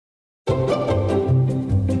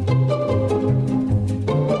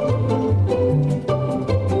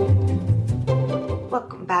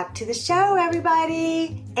to the show,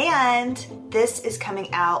 everybody. And this is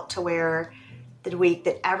coming out to where the week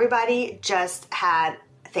that everybody just had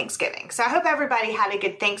Thanksgiving. So I hope everybody had a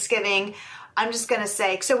good Thanksgiving. I'm just going to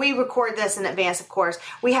say, so we record this in advance, of course.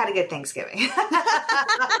 We had a good Thanksgiving.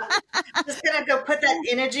 I'm just going to go put that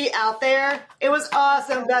energy out there. It was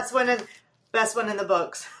awesome. Best one in the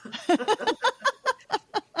books.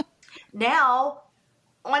 Now,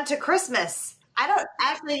 on to Christmas.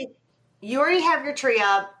 You already have your tree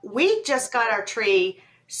up. We just got our tree.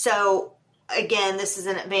 So again, this is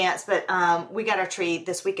in advance, but we got our tree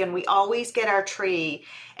this weekend. We always get our tree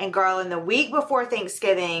and garland the week before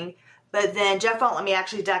Thanksgiving, but then Jeff won't let me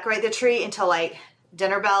actually decorate the tree until like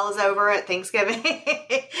dinner bell is over at Thanksgiving.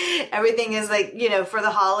 Everything is like, for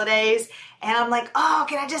the holidays. And I'm like, oh,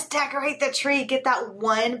 can I just decorate the tree, get that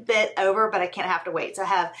one bit over, but I can't have to wait. So I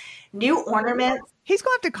have new ornaments. He's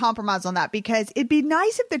going to have to compromise on that because it'd be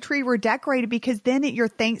nice if the tree were decorated because then at your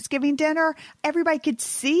Thanksgiving dinner, everybody could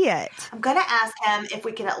see it. I'm going to ask him if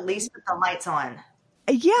we can at least put the lights on.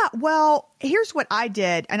 Yeah, well, here's what I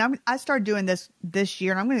did. And I started doing this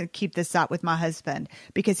year, and I'm going to keep this up with my husband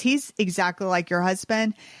because he's exactly like your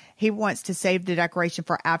husband. He wants to save the decoration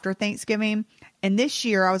for after Thanksgiving. And this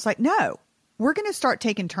year I was like, no, we're going to start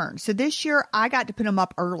taking turns. So this year I got to put them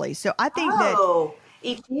up early. So I think that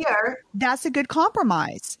each year, that's a good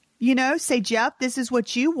compromise. Say, Jeff, this is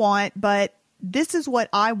what you want, but this is what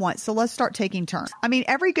I want. So let's start taking turns. I mean,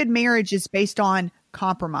 every good marriage is based on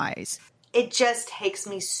compromise. It just takes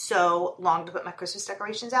me so long to put my Christmas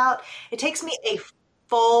decorations out. It takes me a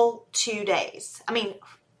full 2 days. I mean,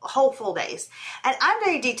 whole full days. And I'm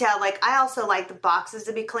very detailed. Like, I also like the boxes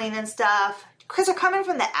to be clean and stuff because they're coming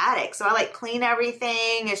from the attic. So I like clean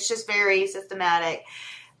everything. It's just very systematic.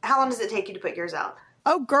 How long does it take you to put yours out?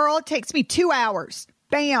 Oh, girl, it takes me 2 hours.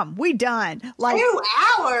 Bam, we done. Like 2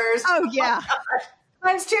 hours? Oh, yeah.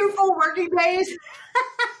 Times 2 full working days.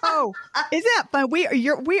 Oh, isn't that fun?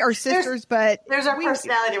 We are sisters, but there's our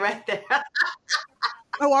personality right there.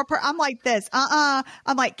 I'm like this. I'm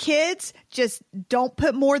like, kids, just don't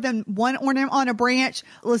put more than one ornament on a branch.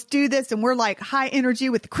 Let's do this. And we're like high energy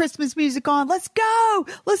with the Christmas music on. Let's go.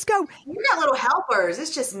 Let's go. You got little helpers.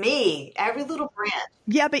 It's just me. Every little branch.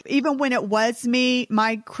 Yeah, but even when it was me,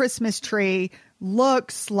 my Christmas tree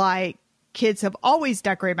looks like kids have always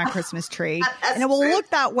decorated my Christmas tree. And it will look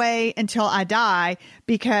that way until I die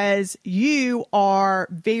because you are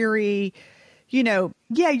very,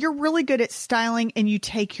 you're really good at styling and you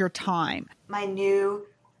take your time. My new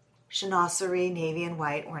chinoiserie navy and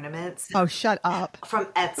white ornaments. Oh, shut up. From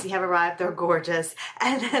Etsy have arrived. They're gorgeous.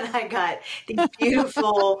 And then I got these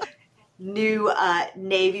beautiful new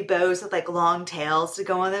navy bows with like long tails to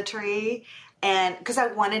go on the tree. And because I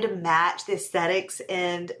wanted to match the aesthetics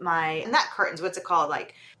and not curtains, what's it called?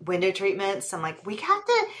 Like window treatments. I'm like, we got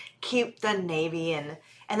to keep the navy and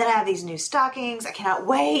then I have these new stockings. I cannot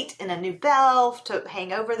wait. And a new bell to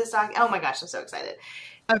hang over the stocking. Oh my gosh, I'm so excited.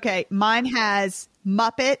 Okay. Mine has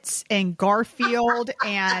Muppets and Garfield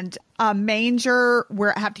and a manger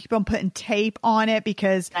where I have to keep on putting tape on it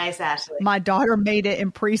because nice, Ashley. My daughter made it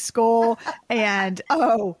in preschool. And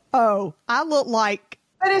I look like,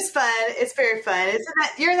 but it's fun. It's very fun.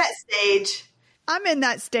 You're in that stage. I'm in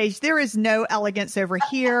that stage. There is no elegance over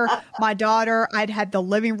here. My daughter, I'd had the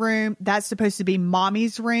living room. That's supposed to be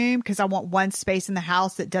mommy's room because I want one space in the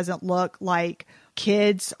house that doesn't look like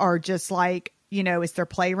kids are just like, it's their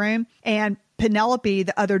playroom. And Penelope,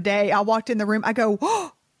 the other day, I walked in the room. I go,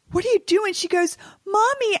 oh, what are you doing? She goes,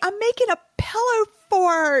 Mommy, I'm making a pillow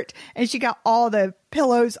fort. And she got all the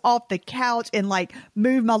pillows off the couch and like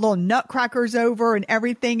moved my little nutcrackers over and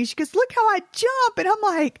everything. And she goes, look how I jump. And I'm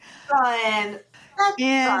like, fun.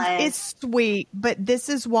 And it's sweet. But this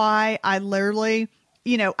is why I literally,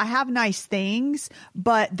 I have nice things,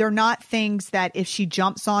 but they're not things that if she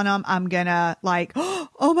jumps on them, I'm going to like,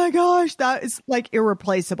 oh my gosh, that is like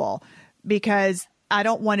irreplaceable because I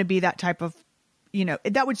don't want to be that type of,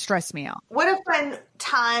 that would stress me out. What a fun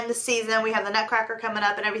time this season. We have the Nutcracker coming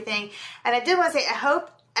up and everything. And I did want to say, I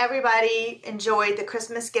hope everybody enjoyed the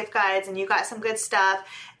Christmas gift guides and you got some good stuff.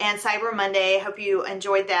 And Cyber Monday, I hope you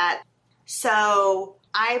enjoyed that. So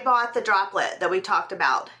I bought the droplet that we talked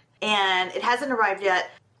about and it hasn't arrived yet.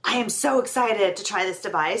 I am so excited to try this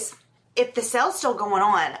device. If the sale's still going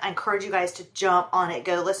on, I encourage you guys to jump on it.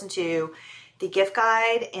 Go listen to the gift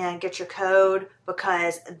guide and get your code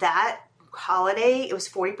because that holiday, it was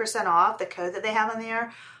 40% off, the code that they have in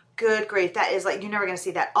there. Good grief. That is like, you're never going to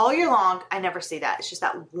see that all year long. I never see that. It's just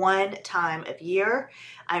that one time of year.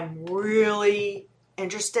 I'm really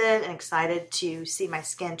interested and excited to see my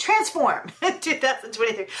skin transform in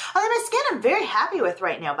 2023. Although my skin I'm very happy with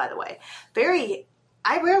right now, by the way. Very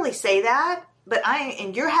I rarely say that, but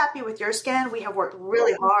and you're happy with your skin. We have worked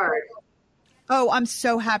really hard. Oh, I'm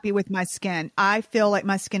so happy with my skin. I feel like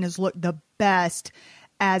my skin has looked the best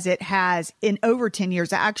as it has in over 10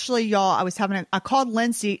 years. Actually, y'all, I called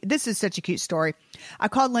Lindsey. This is such a cute story. I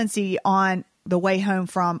called Lindsey on the way home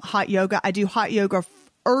from hot yoga. I do hot yoga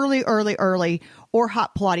early, or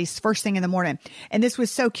hot Pilates first thing in the morning. And this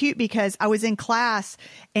was so cute because I was in class,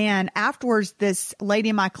 and afterwards this lady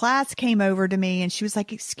in my class came over to me and she was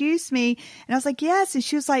like, "Excuse me." And I was like, "Yes." And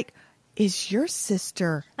she was like, "Is your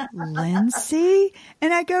sister Lindsey?"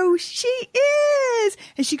 And I go, "She is."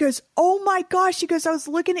 And she goes, "Oh my gosh." She goes, "I was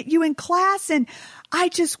looking at you in class and I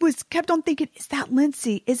just kept on thinking, is that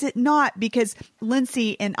Lindsey? Is it not?" Because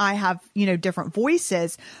Lindsey and I have, different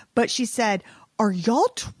voices, but she said, "Are y'all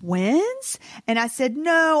twins?" And I said,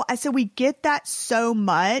 "No." I said, "We get that so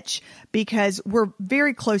much because we're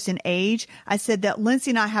very close in age." I said that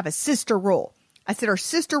Lindsey and I have a sister rule. I said, our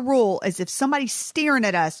sister rule is if somebody's staring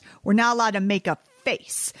at us, we're not allowed to make a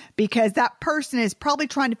face because that person is probably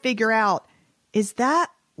trying to figure out, is that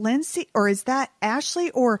Lindsey or is that Ashley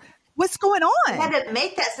or what's going on? I had to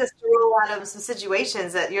make that sister rule out of some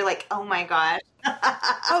situations that you're like, oh my gosh.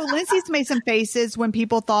 Oh, Lindsey's made some faces when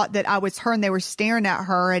people thought that I was her and they were staring at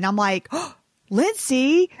her. And I'm like, "Oh,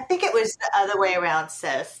 Lindsey." I think it was the other way around,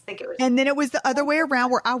 sis. I think it was. And then it was the other way around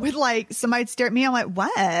where I would somebody'd stare at me. I'm like,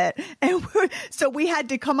 "What?" And so we had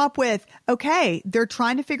to come up with, okay, they're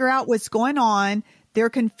trying to figure out what's going on. They're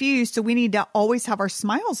confused. So we need to always have our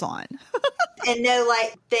smiles on. And no,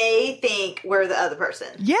 they think we're the other person.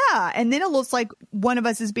 Yeah. And then it looks like one of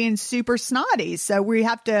us is being super snotty. So we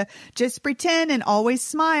have to just pretend and always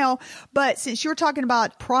smile. But since you're talking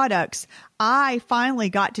about products, I finally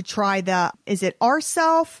got to try is it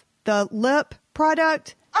Ourself, the lip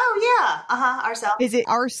product? Oh, yeah. Ourself. Is it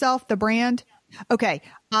Ourself, the brand? Okay.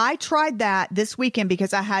 I tried that this weekend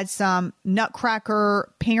because I had some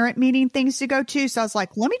Nutcracker parent meeting things to go to. So I was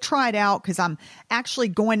like, let me try it out because I'm actually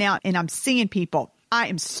going out and I'm seeing people. I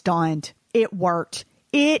am stunned. It worked.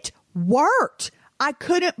 It worked. I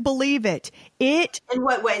couldn't believe it. In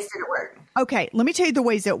what ways did it work? Okay, let me tell you the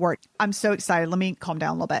ways it worked. I'm so excited. Let me calm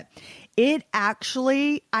down a little bit. It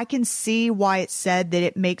actually, I can see why it said that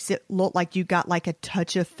it makes it look like you got like a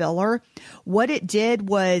touch of filler. What it did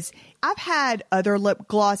was, I've had other lip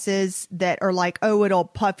glosses that are like, oh, it'll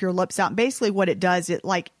puff your lips out. And basically what it does, it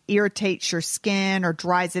like irritates your skin or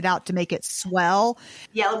dries it out to make it swell.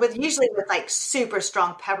 Yeah, usually with like super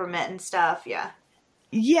strong peppermint and stuff. Yeah.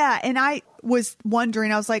 Yeah. And I was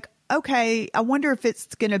wondering, I was like, okay, I wonder if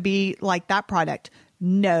it's going to be like that product.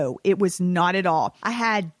 No, it was not at all. I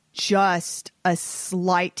had just a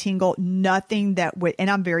slight tingle, nothing that would, and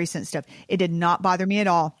I'm very sensitive. It did not bother me at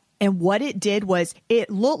all. And what it did was it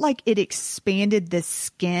looked like it expanded the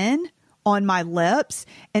skin on my lips.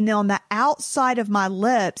 And then on the outside of my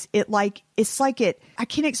lips, I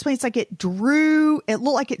can't explain. It's like it looked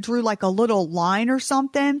like it drew like a little line or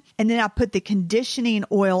something. And then I put the conditioning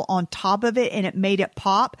oil on top of it and it made it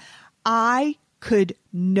pop. I could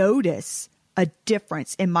notice a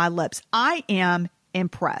difference in my lips. I am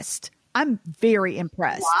impressed. I'm very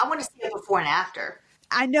impressed. Well, I want to see a before and after.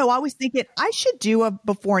 I know. I was thinking I should do a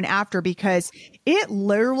before and after because it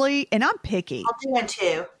literally, and I'm picky. I'll do one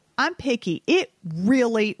too. I'm picky. It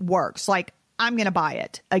really works. Like, I'm going to buy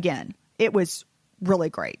it again. It was really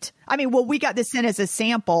great. I mean, well, we got this in as a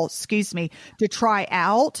sample, to try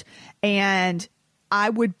out. And I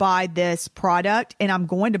would buy this product, and I'm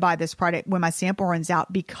going to buy this product when my sample runs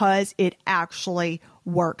out because it actually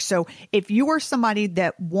works. So if you are somebody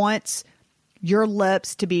that wants your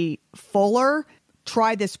lips to be fuller,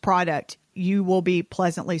 try this product. You will be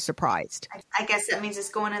pleasantly surprised. I guess that means it's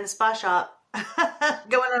going in the spa shop. Going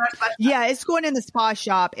in our spa shop. Yeah, it's going in the spa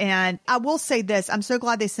shop. And I will say this. I'm so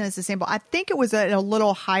glad they sent us a sample. I think it was at a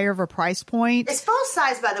little higher of a price point. It's full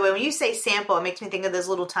size, by the way. When you say sample, it makes me think of those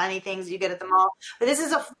little tiny things you get at the mall. But this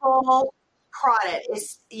is a full product.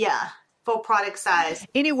 Full product size.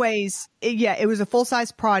 Anyways, it was a full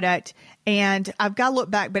size product. And I've got to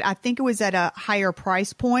look back, but I think it was at a higher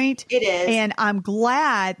price point. It is. And I'm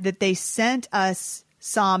glad that they sent us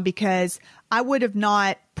some because I would have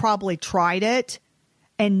not probably tried it.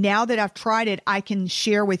 And now that I've tried it, I can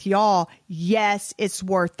share with y'all, yes, it's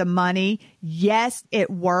worth the money. Yes,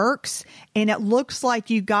 it works. And it looks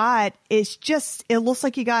like you got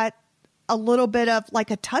a little bit of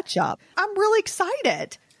like a touch up. I'm really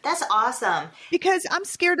excited. That's awesome. Because I'm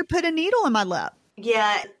scared to put a needle in my lip.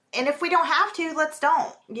 Yeah. And if we don't have to, let's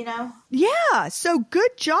don't, Yeah. So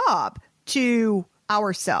good job to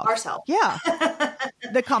Ourself. Ourself. Yeah.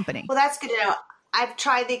 The company. Well, that's good to know. I've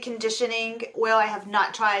tried the conditioning oil. I have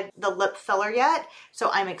not tried the lip filler yet. So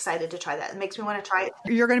I'm excited to try that. It makes me want to try it.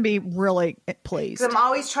 You're going to be really pleased. Because I'm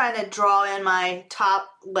always trying to draw in my top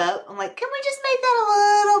lip. I'm like, can we just make that a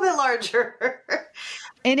little bit larger?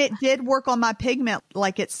 And it did work on my pigment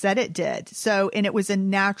like it said it did. So, and it was a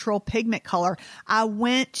natural pigment color. I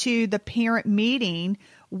went to the parent meeting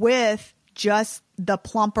with just the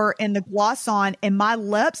plumper and the gloss on, and my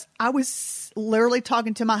lips, I was literally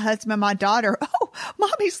talking to my husband and my daughter. Oh,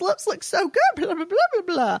 mommy's lips look so good. Blah, blah, blah,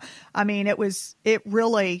 blah, blah. I mean,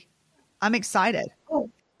 I'm excited.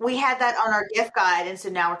 We had that on our gift guide, and so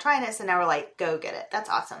now we're trying it. So now we're like, go get it. That's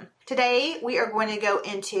awesome. Today, we are going to go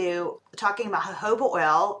into talking about jojoba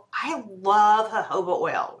oil. I love jojoba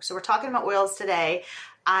oil. So we're talking about oils today.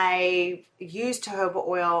 I used jojoba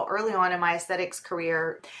oil early on in my aesthetics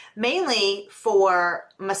career, mainly for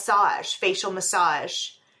massage, facial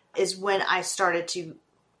massage is when I started to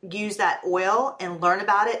use that oil and learn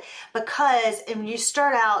about it. Because when you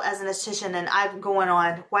start out as an esthetician, and I'm going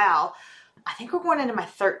on, wow, I think we're going into my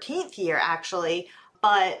 13th year actually.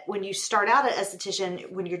 But when you start out as an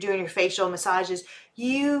esthetician, when you're doing your facial massages,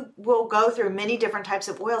 you will go through many different types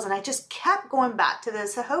of oils. And I just kept going back to the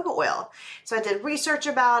jojoba oil. So I did research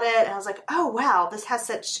about it and I was like, oh, wow, this has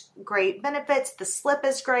such great benefits. The slip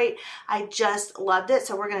is great. I just loved it.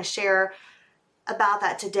 So we're going to share about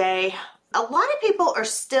that today. A lot of people are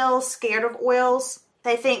still scared of oils.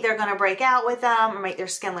 They think they're going to break out with them or make their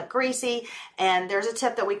skin look greasy. And there's a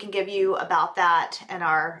tip that we can give you about that in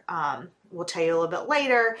our, we'll tell you a little bit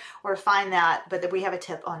later or find that, but we have a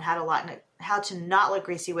tip on how to not look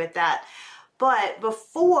greasy with that. But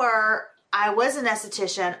before I was an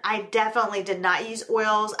esthetician, I definitely did not use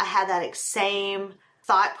oils. I had that same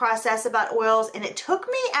thought process about oils. And it took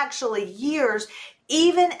me actually years,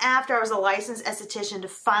 even after I was a licensed esthetician, to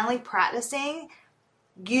finally practicing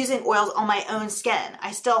using oils on my own skin.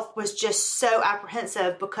 I still was just so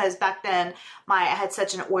apprehensive because back then I had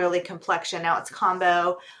such an oily complexion. Now it's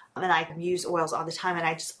combo and I use oils all the time and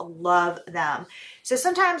I just love them. So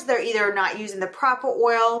sometimes they're either not using the proper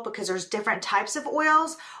oil because there's different types of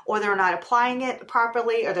oils, or they're not applying it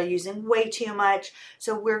properly, or they're using way too much.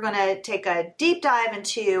 So we're going to take a deep dive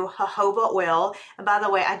into jojoba oil. And by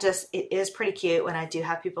the way, it is pretty cute when I do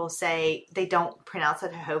have people say they don't pronounce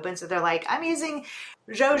it jojoba. So they're like, I'm using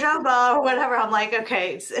jojoba or whatever. I'm like,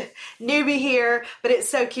 okay, it's newbie here, but it's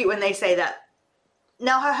so cute when they say that.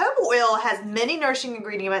 Now, jojoba oil has many nourishing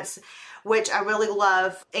ingredients, which I really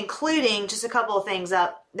love, including just a couple of things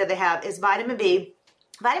that they have is vitamin B.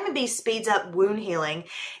 Vitamin B speeds up wound healing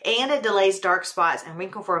and it delays dark spots and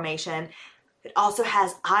wrinkle formation. It also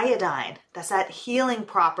has iodine. That's that healing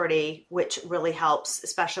property, which really helps,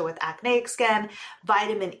 especially with acneic skin.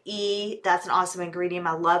 Vitamin E, that's an awesome ingredient.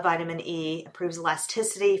 I love vitamin E. Improves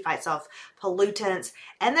elasticity, fights off pollutants.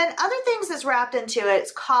 And then other things that's wrapped into it,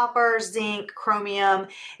 it's copper, zinc, chromium.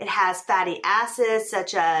 It has fatty acids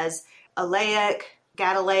such as oleic,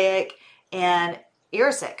 gadolinic, and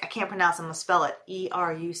erucic. I can't pronounce them. I'm going to spell it.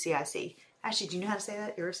 E-R-U-C-I-C. Actually, do you know how to say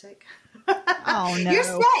that? Erucic? Oh, no. You're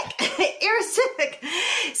sick. You're sick.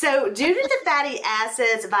 So due to the fatty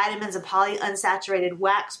acids, vitamins, and polyunsaturated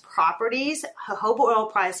wax properties, jojoba oil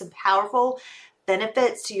provides some powerful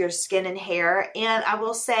benefits to your skin and hair. And I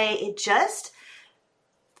will say it just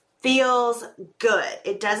feels good.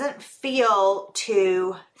 It doesn't feel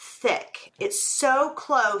too thick. It's so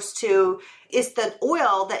close to, it's the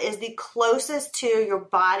oil that is the closest to your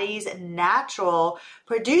body's natural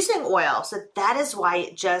producing oil. So that is why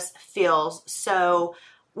it just feels so,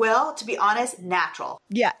 well, to be honest, natural.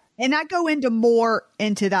 Yeah. And I go more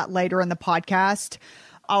into that later in the podcast.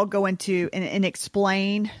 I'll go into and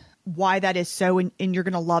explain why that is so, and you're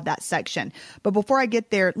going to love that section. But before I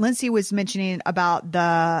get there, Lindsey was mentioning about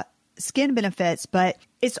the skin benefits, but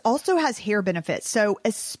it also has hair benefits. So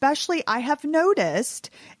especially I have noticed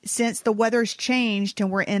since the weather's changed and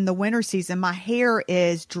we're in the winter season, my hair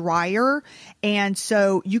is drier. And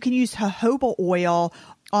so you can use jojoba oil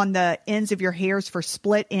on the ends of your hairs for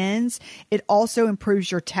split ends. It also improves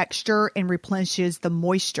your texture and replenishes the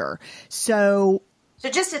moisture. So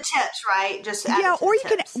just the tips, right? Just yeah, or you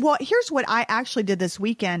tips. can, well, here's what I actually did this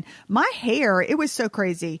weekend. My hair, it was so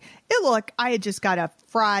crazy. It looked, I had just got a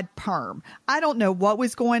fried perm. I don't know what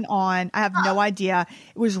was going on. I have no idea.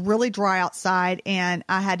 It was really dry outside and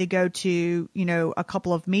I had to go to, a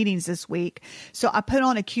couple of meetings this week. So I put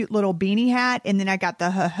on a cute little beanie hat and then I got the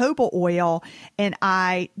jojoba oil and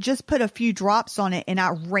I just put a few drops on it and I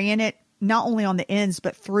ran it not only on the ends,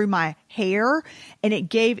 but through my hair. And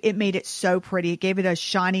it made it so pretty. It gave it a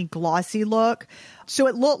shiny, glossy look. So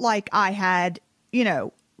it looked like I had,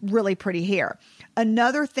 really pretty hair.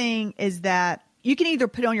 Another thing is that You can either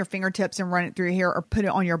put it on your fingertips and run it through your hair or put it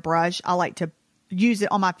on your brush. I like to use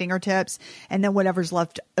it on my fingertips, and then whatever's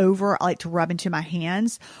left over, I like to rub into my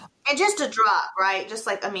hands. And just a drop, right? Just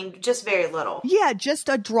like, just very little. Yeah, just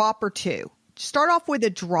a drop or two. Start off with a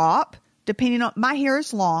drop, depending on, my hair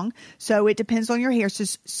is long, so it depends on your hair.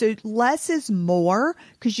 So less is more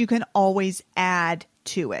because you can always add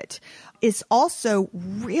to it. It's also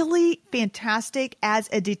really fantastic as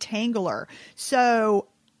a detangler. So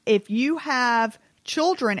if you have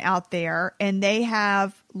children out there and they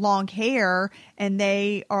have long hair and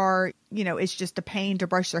they are, it's just a pain to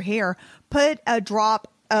brush their hair, put a drop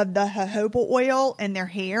of the jojoba oil in their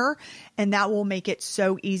hair, and that will make it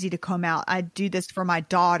so easy to comb out. I do this for my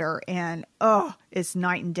daughter, and it's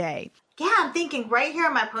night and day. Yeah, I'm thinking right here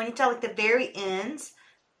on my ponytail, like the very ends,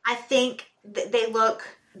 I think they look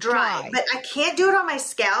dry. But I can't do it on my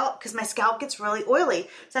scalp because my scalp gets really oily.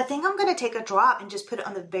 So I think I'm going to take a drop and just put it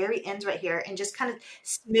on the very ends right here and just kind of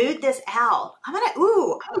smooth this out. I'm going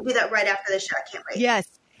to do that right after the show. I can't wait. Yes.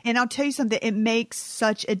 And I'll tell you something, it makes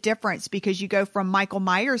such a difference because you go from Michael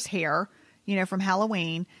Myers hair, from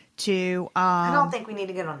Halloween to... I don't think we need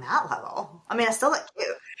to get on that level. I still look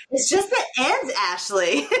cute. It's just the ends,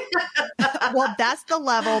 Ashley. Well, that's the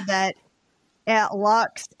level that it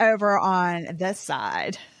looks over on this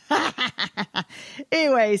side.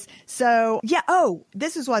 Anyways, so yeah. Oh,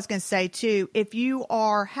 this is what I was going to say too. If you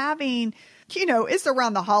are having... it's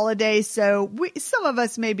around the holidays, so some of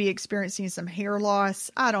us may be experiencing some hair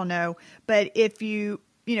loss. I don't know. But if you,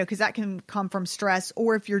 because that can come from stress,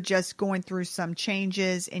 or if you're just going through some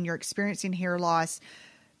changes and you're experiencing hair loss,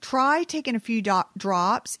 try taking a few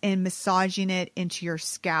drops and massaging it into your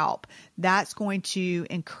scalp. That's going to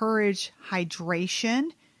encourage hydration,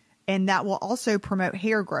 and that will also promote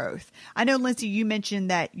hair growth. I know, Lindsey, you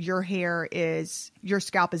mentioned that your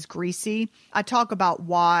scalp is greasy. I talk about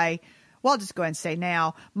why. Well, I'll just go ahead and say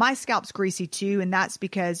now, my scalp's greasy too, and that's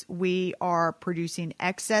because we are producing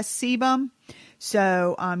excess sebum.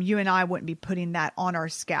 So you and I wouldn't be putting that on our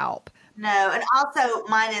scalp. No, and also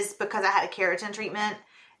mine is because I had a keratin treatment.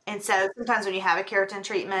 And so sometimes when you have a keratin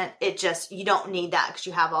treatment, you don't need that because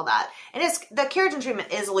you have all that. And the keratin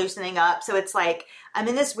treatment is loosening up. So it's like I'm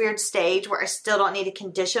in this weird stage where I still don't need to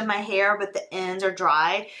condition my hair, but the ends are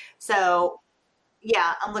dry. So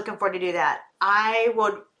yeah, I'm looking forward to do that. I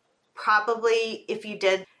would probably, if you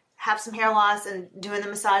did have some hair loss and doing the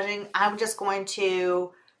massaging, I'm just going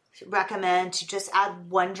to recommend to just add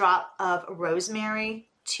 1 drop of rosemary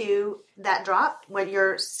to that drop when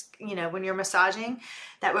you're massaging.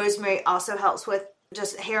 That rosemary also helps with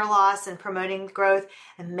just hair loss and promoting growth.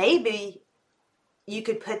 And maybe you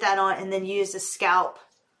could put that on and then use a scalp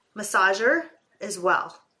massager as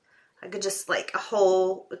well. I could just like a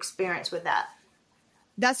whole experience with that.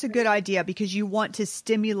 That's a good idea because you want to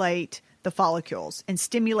stimulate the follicles and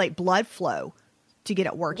stimulate blood flow to get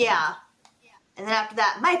it working. Yeah. And then after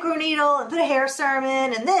that, micro needle and put a hair serum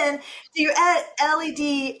in, and then do your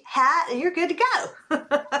LED hat, and you're good to go.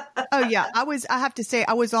 Oh yeah, I have to say,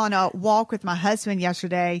 I was on a walk with my husband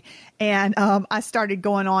yesterday, and I started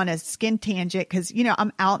going on a skin tangent because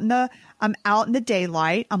I'm out in the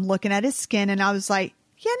daylight. I'm looking at his skin, and I was like,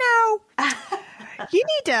 you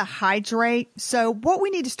need to hydrate. So what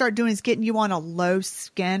we need to start doing is getting you on a low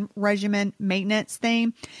skin regimen maintenance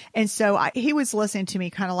thing. And so he was listening to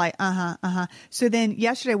me kind of like, So then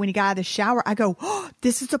yesterday when he got out of the shower, I go,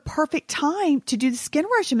 this is the perfect time to do the skin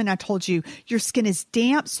regimen. I told you your skin is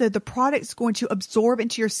damp. So the product's going to absorb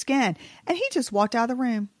into your skin. And he just walked out of the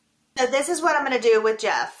room. So this is what I'm going to do with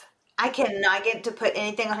Jeff. I cannot get to put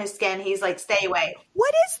anything on his skin. He's like, stay away.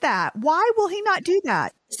 What is that? Why will he not do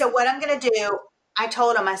that? So what I'm going to do, I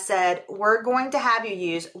told him, I said, we're going to have you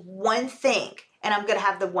use one thing, and I'm going to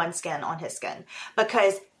have the one skin on his skin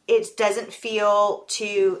because it doesn't feel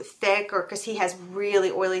too thick or because he has really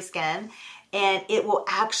oily skin, and it will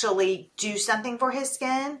actually do something for his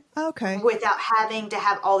skin. Okay. Without having to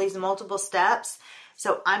have all these multiple steps.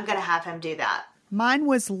 So I'm going to have him do that. Mine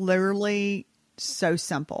was literally so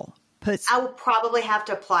simple. I will probably have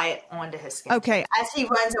to apply it onto his skin. Okay. As he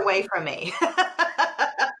runs away from me.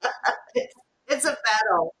 It's a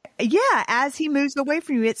battle. Yeah, as he moves away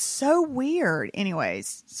from you. It's so weird.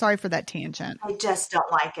 Anyways, sorry for that tangent. I just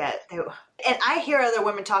don't like it. And I hear other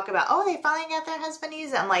women talk about, they finally got their husband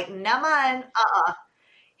use it. I'm like, no, mine.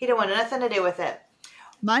 He don't want nothing to do with it.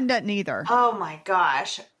 Mine doesn't either. Oh my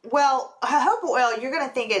gosh. Well, jojoba oil, you're going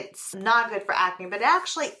to think it's not good for acne, but it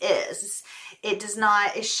actually is.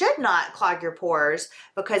 It should not clog your pores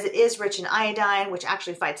because it is rich in iodine, which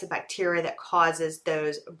actually fights the bacteria that causes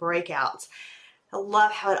those breakouts. I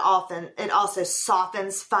love how it also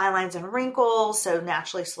softens fine lines and wrinkles, so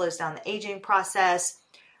naturally slows down the aging process.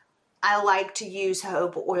 I like to use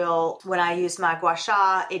jojoba oil when I use my gua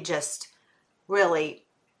sha. It just really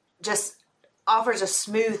just offers a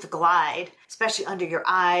smooth glide, especially under your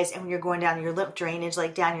eyes and when you're going down your lymph drainage,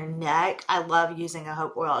 like down your neck. I love using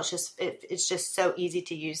jojoba oil. It's just so easy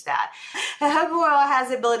to use that. Jojoba oil has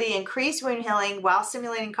the ability to increase wound healing while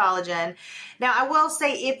stimulating collagen. Now, I will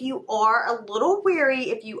say, if you are a little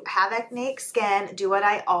weary, if you have acneic skin, do what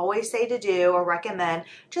I always say to do or recommend.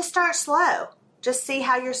 Just start slow. Just see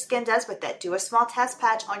how your skin does with it. Do a small test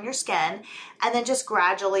patch on your skin and then just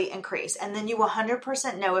gradually increase. And then you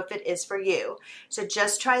 100% know if it is for you. So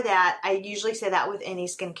just try that. I usually say that with any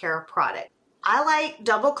skincare product. I like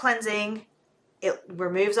double cleansing. It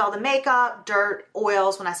removes all the makeup, dirt,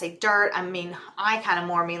 oils. When I say dirt, I kind of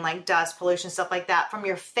more mean like dust, pollution, stuff like that from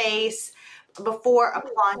your face. Before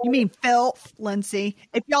applying. You mean filth, Lindsey.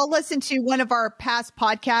 If y'all listen to one of our past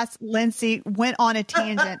podcasts, Lindsey went on a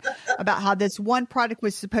tangent about how this one product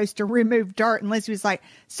was supposed to remove dirt. And Lindsey was like,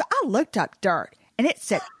 so I looked up dirt and it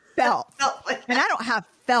said filth. And I don't have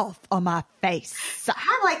filth on my face. So.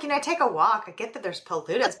 I take a walk. I get that there's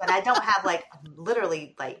pollutants, but I don't have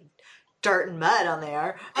literally dirt and mud on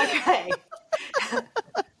there. Okay.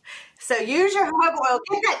 So use your jojoba oil.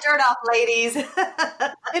 Get that dirt off, ladies.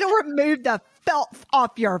 It'll remove the filth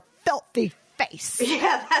off your filthy face.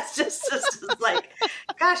 Yeah, that's just like,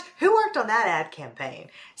 gosh, who worked on that ad campaign?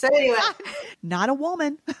 So anyway. Not a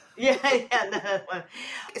woman. Yeah, no.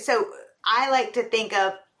 So I like to think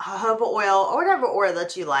of jojoba oil or whatever oil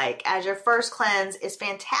that you like as your first cleanse. It's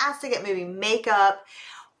fantastic at moving makeup.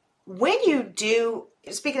 When you do,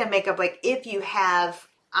 speaking of makeup, if you have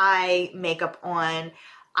eye makeup on,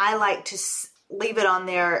 I like to leave it on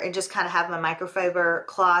there and just kind of have my microfiber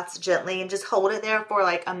cloths gently and just hold it there for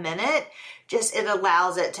a minute. It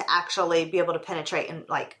allows it to actually be able to penetrate and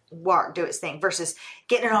do its thing versus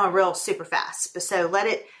getting it on real super fast. So let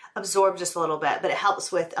it absorb just a little bit, but it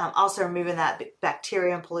helps with also removing that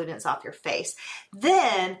bacteria and pollutants off your face.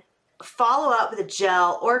 Then follow up with a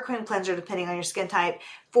gel or a cream cleanser, depending on your skin type,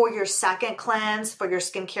 for your second cleanse, for your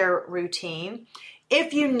skincare routine.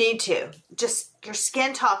 If you need to, just your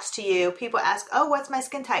skin talks to you. People ask, oh, what's my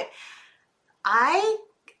skin type? I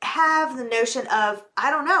have the notion of, I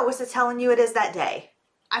don't know, what's it telling you it is that day?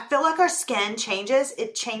 I feel like our skin changes.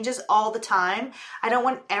 It changes all the time. I don't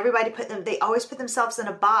want everybody they always put themselves in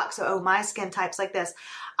a box. So, oh, my skin type's like this.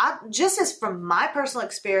 Just as from my personal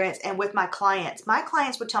experience and with my clients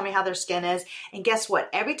would tell me how their skin is. And guess what?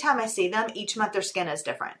 Every time I see them, each month their skin is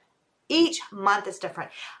different. Each month is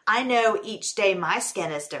different. I know each day my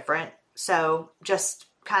skin is different. So just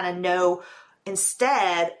kind of know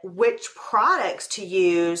instead which products to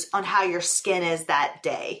use on how your skin is that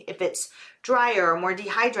day. If it's drier or more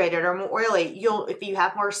dehydrated or more oily, if you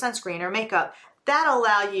have more sunscreen or makeup, that'll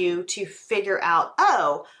allow you to figure out,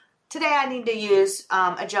 oh, today I need to use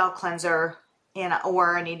a gel cleanser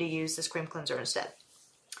or I need to use this cream cleanser instead.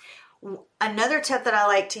 Another tip that I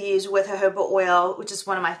like to use with jojoba oil, which is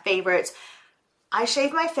one of my favorites, I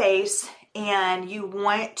shave my face and you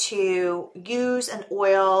want to use an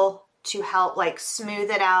oil to help smooth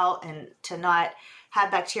it out and to not have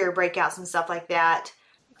bacteria breakouts and stuff like that.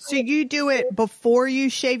 So you do it before you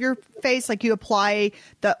shave your face, you apply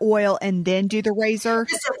the oil and then do the razor?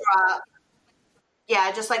 Just a drop.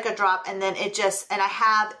 Yeah, just like a drop. And then and I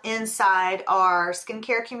have inside our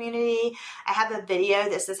skincare community, I have a video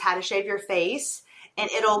that says how to shave your face and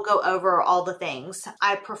it'll go over all the things.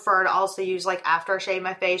 I prefer to also use after I shave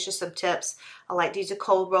my face, just some tips. I like to use a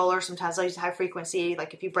cold roller. Sometimes I use high frequency,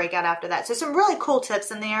 if you break out after that. So some really cool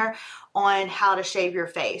tips in there on how to shave your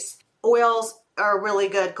face. Oils are a really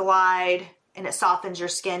good glide and it softens your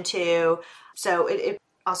skin too. So it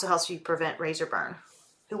also helps you prevent razor burn.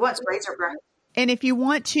 Who wants razor burn? And if you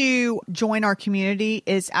want to join our community,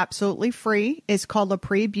 it's absolutely free. It's called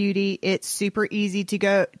Lapre Beauty. It's super easy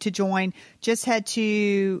to join. Just head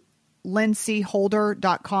to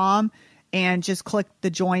lindseyholder.com and just click the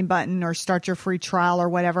join button or start your free trial or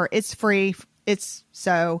whatever. It's free. It's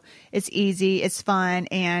easy. It's fun.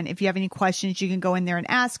 And if you have any questions, you can go in there and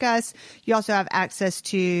ask us. You also have access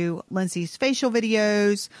to Lindsey's facial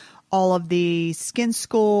videos, all of the Skin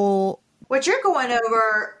School. What you're going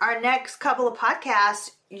over our next couple of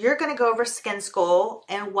podcasts, you're going to go over Skin School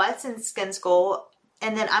and what's in Skin School.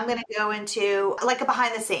 And then I'm going to go into a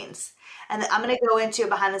behind the scenes. And then I'm going to go into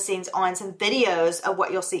behind the scenes on some videos of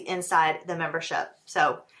what you'll see inside the membership.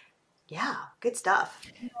 So yeah, good stuff.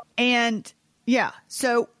 And yeah,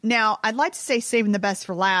 so now I'd like to say saving the best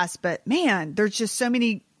for last, but man, there's just so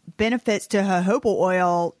many benefits to jojoba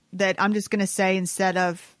oil that I'm just going to say, instead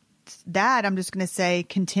of that, I'm just going to say,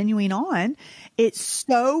 continuing on, it's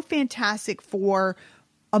so fantastic for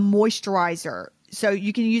a moisturizer. So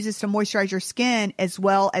you can use this to moisturize your skin as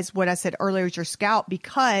well as what I said earlier is your scalp,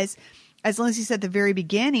 because as Lindsey said at the very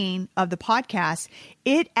beginning of the podcast,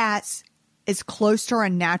 it acts as close to our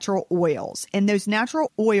natural oils. And those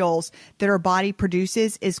natural oils that our body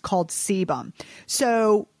produces is called sebum.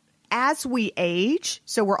 So as we age,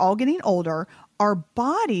 so we're all getting older, our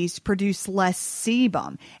bodies produce less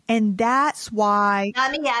sebum. And that's why...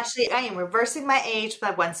 Not me, Ashley. I am reversing my age with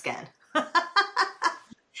my one skin.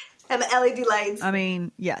 And the LED lights. I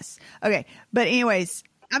mean, yes. Okay. But anyways...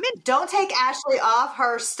 don't take Ashley off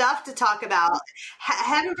her stuff to talk about.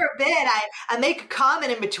 Heaven forbid I make a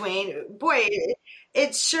comment in between. Boy,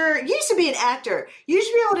 it's sure, you used to be an actor. You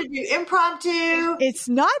should be able to do impromptu. It's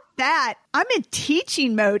not that. I'm in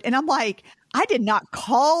teaching mode, and I'm like, I did not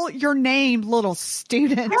call your name, little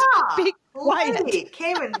student. Yeah, be quiet. Lady,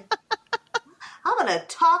 Karen, I'm going to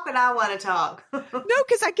talk when I want to talk. No,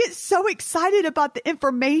 because I get so excited about the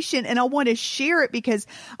information and I want to share it because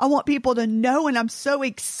I want people to know, and I'm so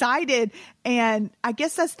excited. And I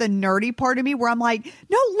guess that's the nerdy part of me where I'm like,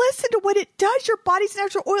 no, listen to what it does. Your body's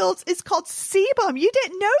natural oils is called sebum. You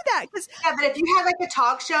didn't know that. Yeah, but if you have like a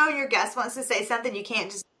talk show and your guest wants to say something, you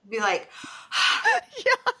can't just be like,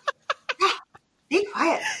 yeah. Be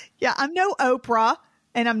quiet. Yeah, I'm no Oprah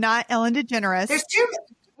and I'm not Ellen DeGeneres. There's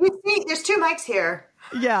two mics here.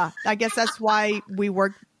 Yeah, I guess that's why we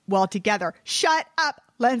work well together. Shut up,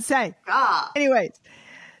 Lindsey. God. Anyways,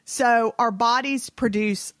 so our bodies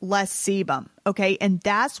produce less sebum, okay? And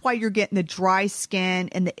that's why you're getting the dry skin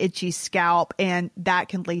and the itchy scalp, and that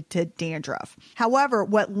can lead to dandruff. However,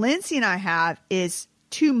 what Lindsey and I have is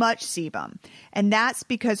too much sebum, and that's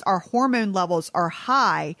because our hormone levels are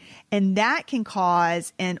high, and that can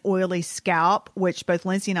cause an oily scalp, which both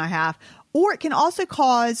Lindsey and I have, or it can also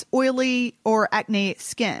cause oily or acne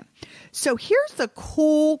skin. So here's the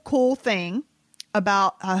cool thing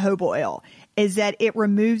about jojoba oil is that it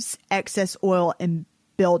removes excess oil and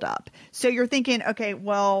buildup. So you're thinking, okay,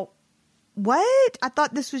 well, what? I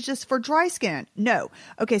thought this was just for dry skin. No.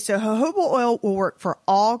 Okay, so jojoba oil will work for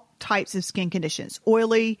all types of skin conditions,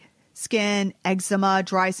 oily skin, eczema,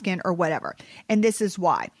 dry skin, or whatever. And this is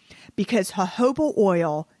why. Because jojoba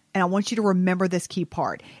oil, and I want you to remember this key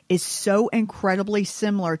part, is so incredibly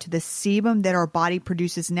similar to the sebum that our body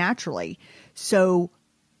produces naturally. So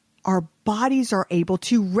our bodies are able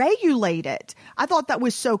to regulate it. I thought that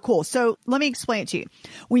was so cool. So let me explain it to you.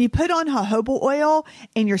 When you put on jojoba oil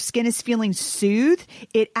and your skin is feeling soothed,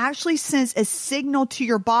 it actually sends a signal to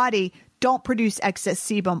your body, don't produce excess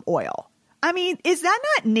sebum oil. I mean, is that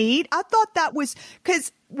not neat? I thought that was,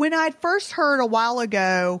 because when I first heard a while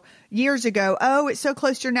ago, years ago, oh, it's so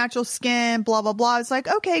close to your natural skin, blah, blah, blah. It's like,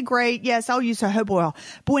 okay, great. Yes, I'll use jojoba oil.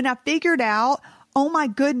 But when I figured out, oh my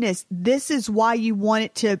goodness, this is why you want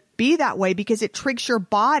it to be that way, because it tricks your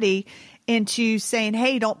body into saying,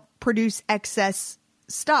 hey, don't produce excess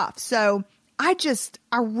stuff. So I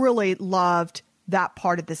really loved that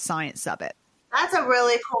part of the science of it. That's a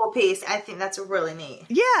really cool piece. I think that's really neat.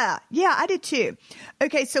 Yeah, I did too.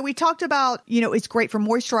 Okay, so we talked about, it's great for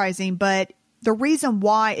moisturizing, but the reason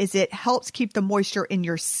why is it helps keep the moisture in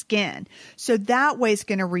your skin. So that way it's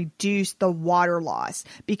going to reduce the water loss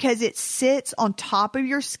because it sits on top of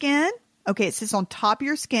your skin. Okay, it sits on top of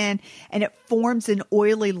your skin and it forms an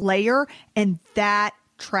oily layer, and that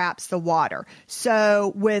traps the water.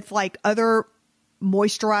 So with like other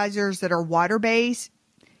moisturizers that are water-based,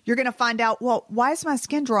 you're going to find out, well, why is my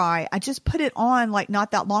skin dry? I just put it on like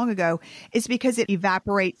not that long ago. It's because it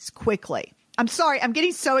evaporates quickly. I'm sorry. I'm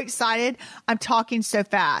getting so excited. I'm talking so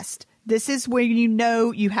fast. This is when you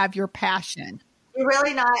know you have your passion. You're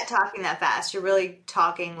really not talking that fast. You're really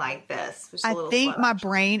talking like this. I think my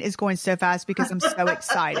brain is going so fast because I'm so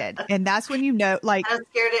excited. And that's when you know, like. I'm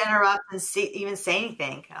scared to interrupt and even say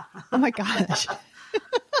anything. Oh my gosh.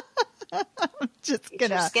 I'm just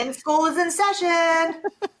gonna. Your skin school is in session.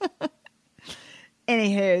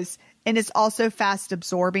 Anywho's, and it's also fast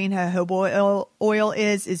absorbing. Jojoba oil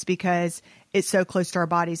is because it's so close to our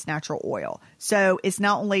body's natural oil. So it's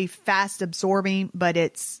not only fast absorbing, but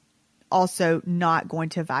it's also not going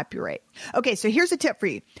to evaporate. Okay, so here's a tip for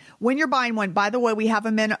you. When you're buying one, by the way, we have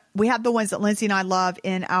the ones that Lindsey and I love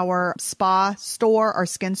in our spa store, our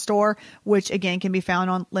skin store, which again can be found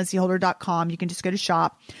on lindseyholder.com. You can just go to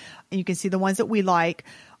shop and you can see the ones that we like.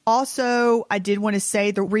 Also, I did want to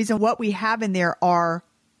say the reason what we have in there are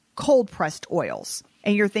cold pressed oils.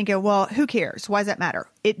 And you're thinking, well, who cares? Why does that matter?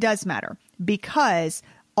 It does matter because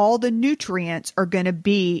all the nutrients are going to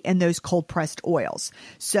be in those cold pressed oils.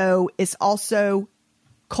 So it's also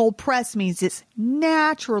cold pressed means it's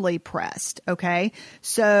naturally pressed. Okay.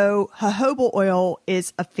 So jojoba oil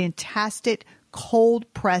is a fantastic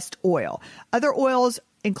cold pressed oil. Other oils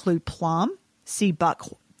include plum, sea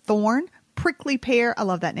buckthorn, prickly pear. I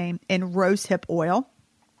love that name, and rosehip oil.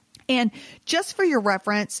 And just for your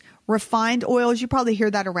reference, refined oils, you probably hear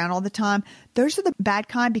that around all the time. Those are the bad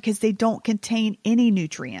kind because they don't contain any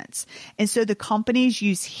nutrients. And so the companies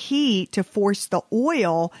use heat to force the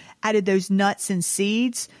oil out of those nuts and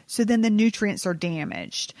seeds. So then the nutrients are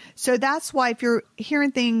damaged. So that's why if you're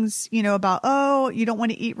hearing things, about, oh, you don't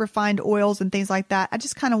want to eat refined oils and things like that, I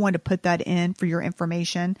just kind of wanted to put that in for your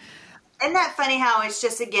information. Isn't that funny how it's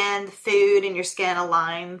just, again, the food and your skin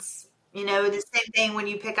aligns? The same thing when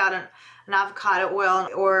you pick out an avocado oil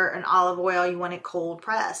or an olive oil, you want it cold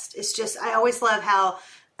pressed. It's just, I always love how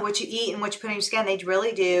what you eat and what you put on your skin, they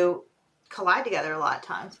really do collide together a lot of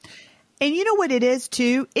times. And you know what it is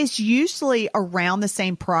too? It's usually around the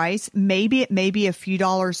same price. Maybe it may be a few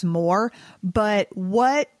dollars more, but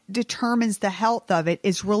what determines the health of it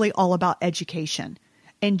is really all about education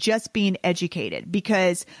and just being educated,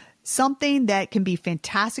 because something that can be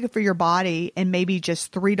fantastic for your body and maybe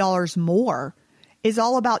just $3 more is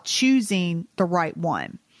all about choosing the right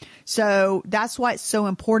one. So that's why it's so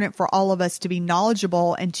important for all of us to be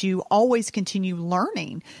knowledgeable and to always continue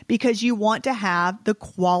learning, because you want to have the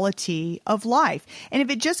quality of life. And if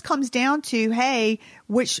it just comes down to, hey,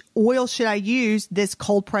 which oil should I use, this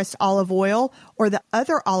cold pressed olive oil or the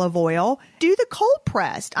other olive oil, do the cold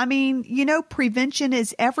pressed. I mean, prevention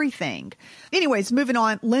is everything. Anyways, moving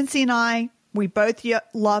on. Lindsey and I, we both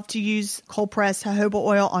love to use cold pressed jojoba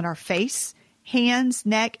oil on our face, hands,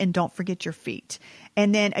 neck, and don't forget your feet.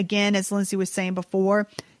 And then again, as Lindsey was saying before,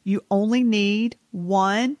 you only need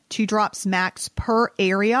 1-2 drops max per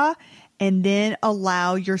area, and then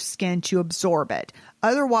allow your skin to absorb it.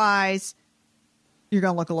 Otherwise, you're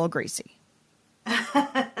going to look a little greasy.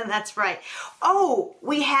 That's right. Oh,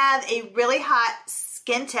 we have a really hot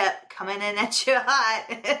skin tip coming in at you hot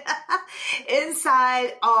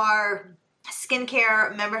inside our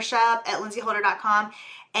skincare membership at lindseyholder.com.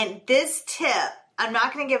 And this tip, I'm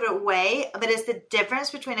not going to give it away, but it's the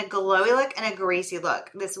difference between a glowy look and a greasy look.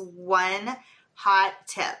 This one hot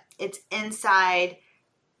tip. It's inside.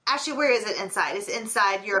 Actually, where is it inside?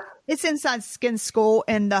 It's inside Skin School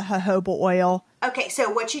and the jojoba oil. Okay,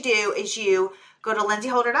 so what you do is you go to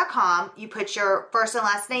lindseyholder.com. You put your first and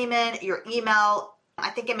last name in, your email. I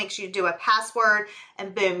think it makes you do a password,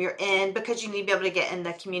 and boom, you're in, because you need to be able to get in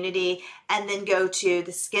the community, and then go to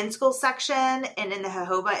the Skin School section, and in the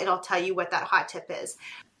jojoba, it'll tell you what that hot tip is.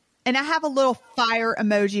 And I have a little fire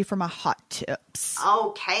emoji for my hot tips.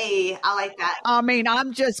 Okay, I like that. I mean,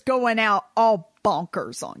 I'm just going out all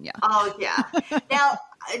bonkers on you. Oh, yeah. Now,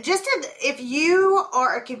 if you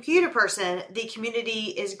are a computer person, the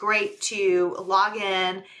community is great to log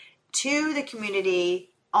in to the community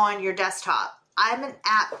on your desktop. I'm an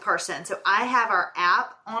app person, so I have our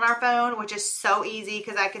app on our phone, which is so easy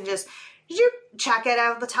because I can just check it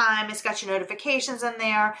all the time. It's got your notifications in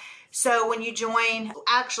there. So when you join,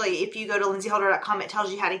 actually, if you go to lindseyholder.com, it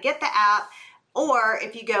tells you how to get the app. Or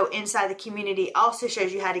if you go inside the community, it also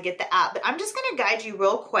shows you how to get the app. But I'm just going to guide you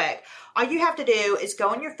real quick. All you have to do is go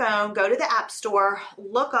on your phone, go to the App Store,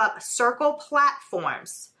 look up Circle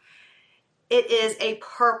Platforms. It is a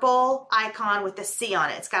purple icon with a C on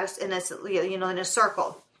it. It's got in a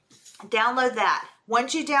circle. Download that.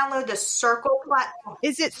 Once you download the Circle platform.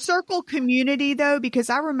 Is it Circle Community though? Because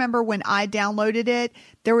I remember when I downloaded it,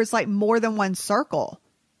 there was like more than one circle.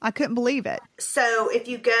 I couldn't believe it. So if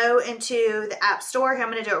you go into the App Store, here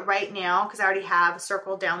I'm going to do it right now because I already have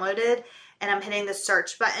Circle downloaded, and I'm hitting the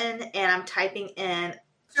search button and I'm typing in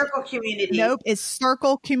Circle Community. Nope, it's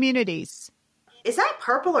Circle Communities. Is that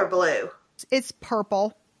purple or blue? It's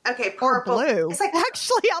purple. Okay, purple. Or blue. It's like,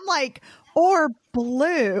 actually, I'm like, or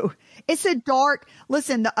blue. It's a dark,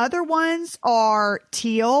 listen, the other ones are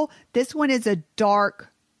teal. This one is a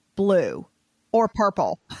dark blue or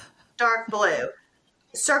purple. Dark blue.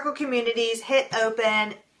 Circle Communities, hit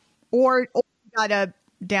open. Or you gotta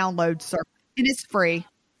download Circle, and it's free.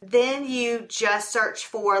 Then you just search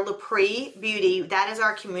for Lepre Beauty. That is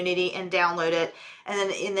our community, and download it.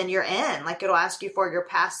 And then you're in. Like, it'll ask you for your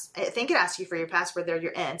I think it asks you for your password there.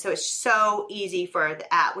 You're in. So it's so easy for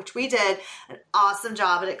the app, which we did an awesome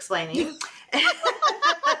job at explaining.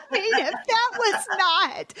 That was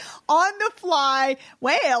not on the fly.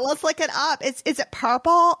 Wait, let's look it up. Is it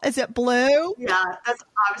purple? Is it blue? Yeah, that's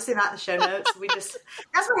obviously not in the show notes.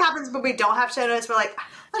 That's what happens when we don't have show notes. We're like,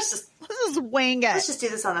 let's just wing it. Let's just do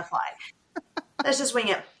this on the fly. Let's just wing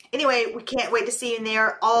it. Anyway, we can't wait to see you in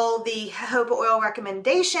there. All the jojoba oil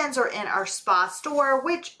recommendations are in our spa store,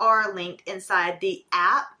 which are linked inside the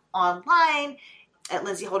app, online, at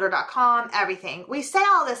lindseyholder.com, everything. We say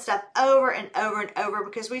all this stuff over and over and over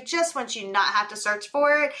because we just want you not have to search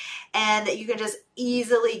for it and that you can just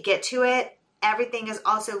easily get to it. Everything is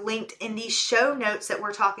also linked in the show notes that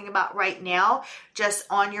we're talking about right now, just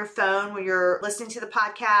on your phone when you're listening to the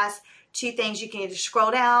podcast. 2 things, you can either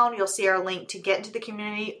scroll down, you'll see our link to get into the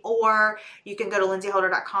community, or you can go to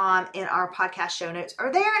lindseyholder.com and our podcast show notes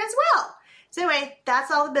are there as well. So anyway,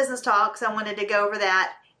 that's all the business talk. So I wanted to go over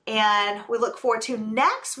that. And we look forward to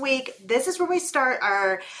next week. This is where we start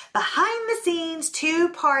our behind the scenes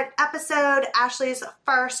 2-part episode. Ashley's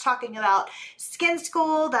first talking about skin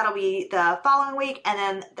school. That'll be the following week. And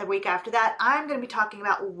then the week after that, I'm going to be talking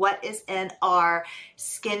about what is in our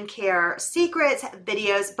skincare secrets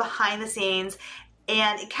videos behind the scenes.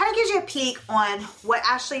 And it kind of gives you a peek on what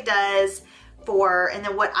Ashley does and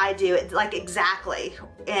then what I do, like exactly,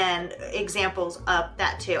 and examples of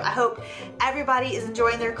that too. I hope everybody is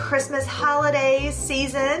enjoying their Christmas holiday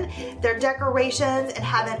season, their decorations, and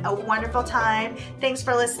having a wonderful time. Thanks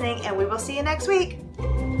for listening, and we will see you next week.